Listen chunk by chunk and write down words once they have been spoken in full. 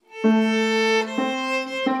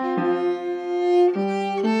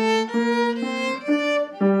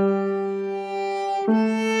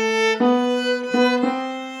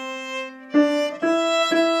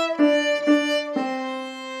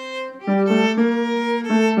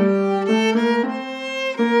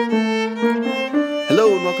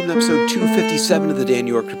7 of the Dan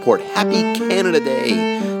York Report. Happy Canada Day!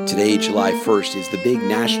 Today, July 1st, is the big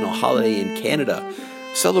national holiday in Canada,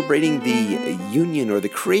 celebrating the union or the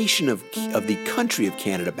creation of the country of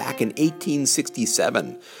Canada back in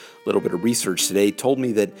 1867. A little bit of research today told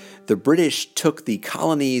me that the British took the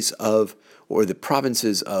colonies or the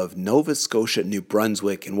provinces of Nova Scotia, New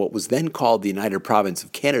Brunswick, and what was then called the United Province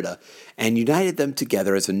of Canada, and united them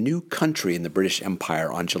together as a new country in the British Empire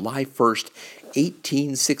on July 1st,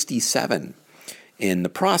 1867. In the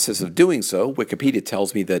process of doing so, Wikipedia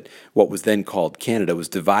tells me that what was then called Canada was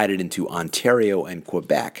divided into Ontario and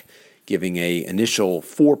Quebec, giving an initial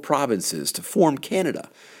 4 provinces to form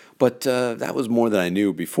Canada. But that was more than I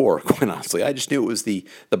knew before, quite honestly. I just knew it was the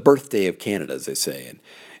birthday of Canada, as they say.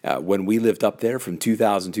 And when we lived up there from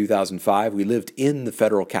 2000 to 2005, we lived in the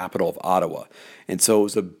federal capital of Ottawa. And so it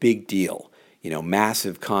was a big deal. You know,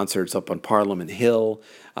 massive concerts up on Parliament Hill,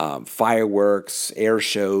 fireworks, air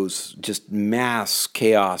shows, just mass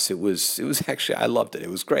chaos. It was actually, I loved it.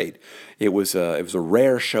 It was great. It was a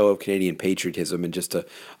rare show of Canadian patriotism and just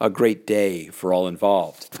a great day for all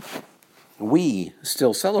involved. We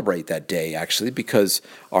still celebrate that day, actually, because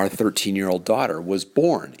our 13-year-old daughter was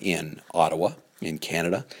born in Ottawa, in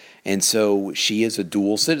Canada, and so she is a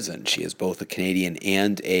dual citizen. She is both a Canadian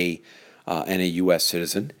and a U.S.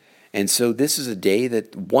 citizen. And so this is a day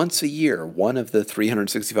that once a year, one of the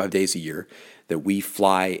 365 days a year, that we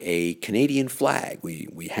fly a Canadian flag.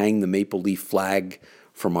 We hang the maple leaf flag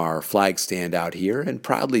from our flag stand out here and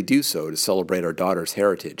proudly do so to celebrate our daughter's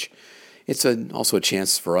heritage. It's also a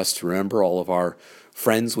chance for us to remember all of our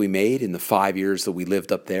friends we made in the 5 years that we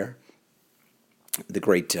lived up there, the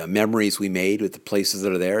great memories we made with the places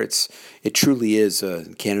that are there. It truly is,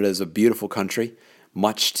 Canada is a beautiful country.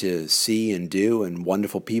 Much to see and do, and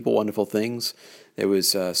wonderful people, wonderful things. There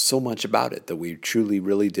was so much about it that we truly,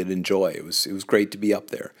 really did enjoy. It was great to be up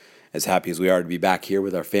there. As happy as we are to be back here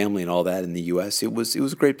with our family and all that in the U.S., it was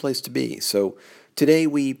a great place to be. So today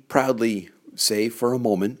we proudly say for a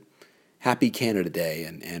moment, Happy Canada Day,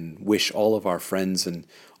 and wish all of our friends and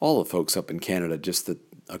all the folks up in Canada just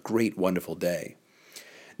a great, wonderful day.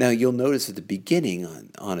 Now you'll notice at the beginning,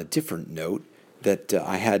 on a different note, that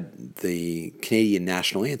I had the Canadian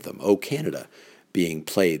national anthem, O Canada, being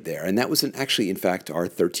played there. And that was actually, in fact, our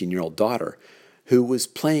 13-year-old daughter, who was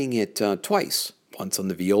playing it twice, once on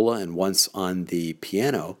the viola and once on the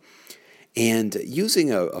piano, and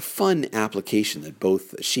using a fun application that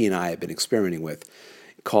both she and I have been experimenting with,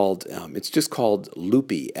 it's just called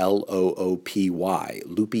Loopy, Loopy,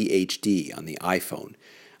 Loopy HD on the iPhone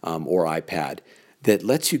or iPad, that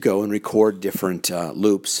lets you go and record different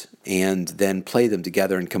loops and then play them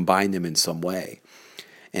together and combine them in some way.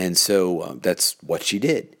 And so that's what she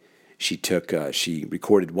did. She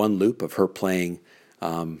recorded one loop of her playing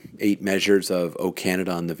 8 measures of O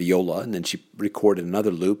Canada on the viola, and then she recorded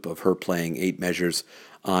another loop of her playing 8 measures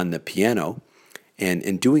on the piano,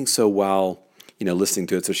 and doing so while listening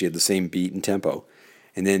to it, so she had the same beat and tempo.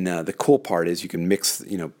 And then the cool part is you can mix,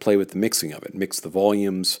 play with the mixing of it, mix the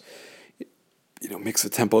volumes, mix the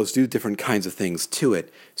tempos, do different kinds of things to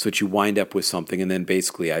it so that you wind up with something. And then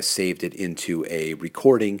basically I saved it into a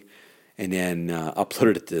recording and then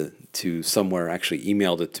uploaded it to somewhere, actually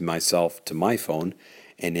emailed it to myself to my phone,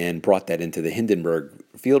 and then brought that into the Hindenburg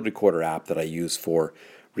field recorder app that I use for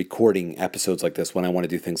recording episodes like this when I want to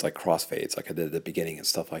do things like crossfades, like I did at the beginning and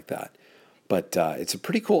stuff like that. But it's a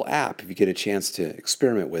pretty cool app if you get a chance to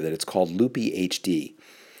experiment with it. It's called Loopy HD,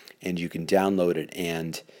 and you can download it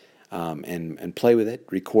and play with it,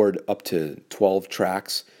 record up to 12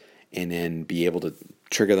 tracks, and then be able to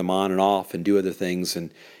trigger them on and off and do other things.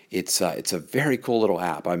 And it's a very cool little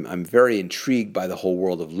app. I'm very intrigued by the whole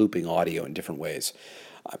world of looping audio in different ways.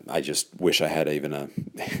 I just wish I had even a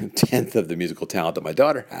tenth of the musical talent that my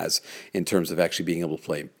daughter has in terms of actually being able to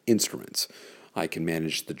play instruments. I can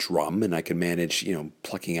manage the drum and I can manage,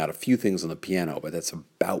 plucking out a few things on the piano, but that's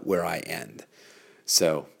about where I end.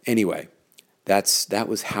 So anyway, that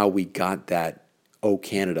was how we got that O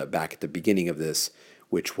Canada back at the beginning of this,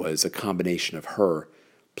 which was a combination of her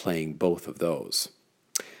playing both of those.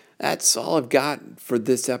 That's all I've got for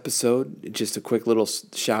this episode. Just a quick little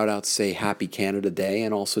shout out to say Happy Canada Day,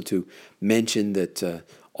 and also to mention that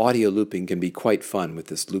audio looping can be quite fun with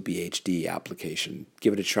this Loopy HD application.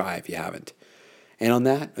 Give it a try if you haven't. And on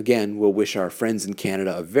that, again, we'll wish our friends in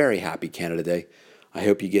Canada a very happy Canada Day. I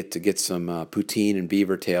hope you get some poutine and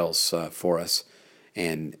beaver tails for us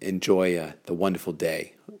and enjoy the wonderful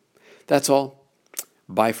day. That's all.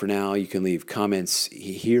 Bye for now. You can leave comments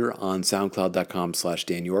here on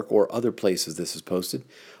soundcloud.com/Dan York or other places this is posted,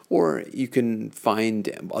 or you can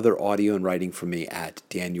find other audio and writing from me at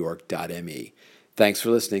danyork.me. Thanks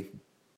for listening.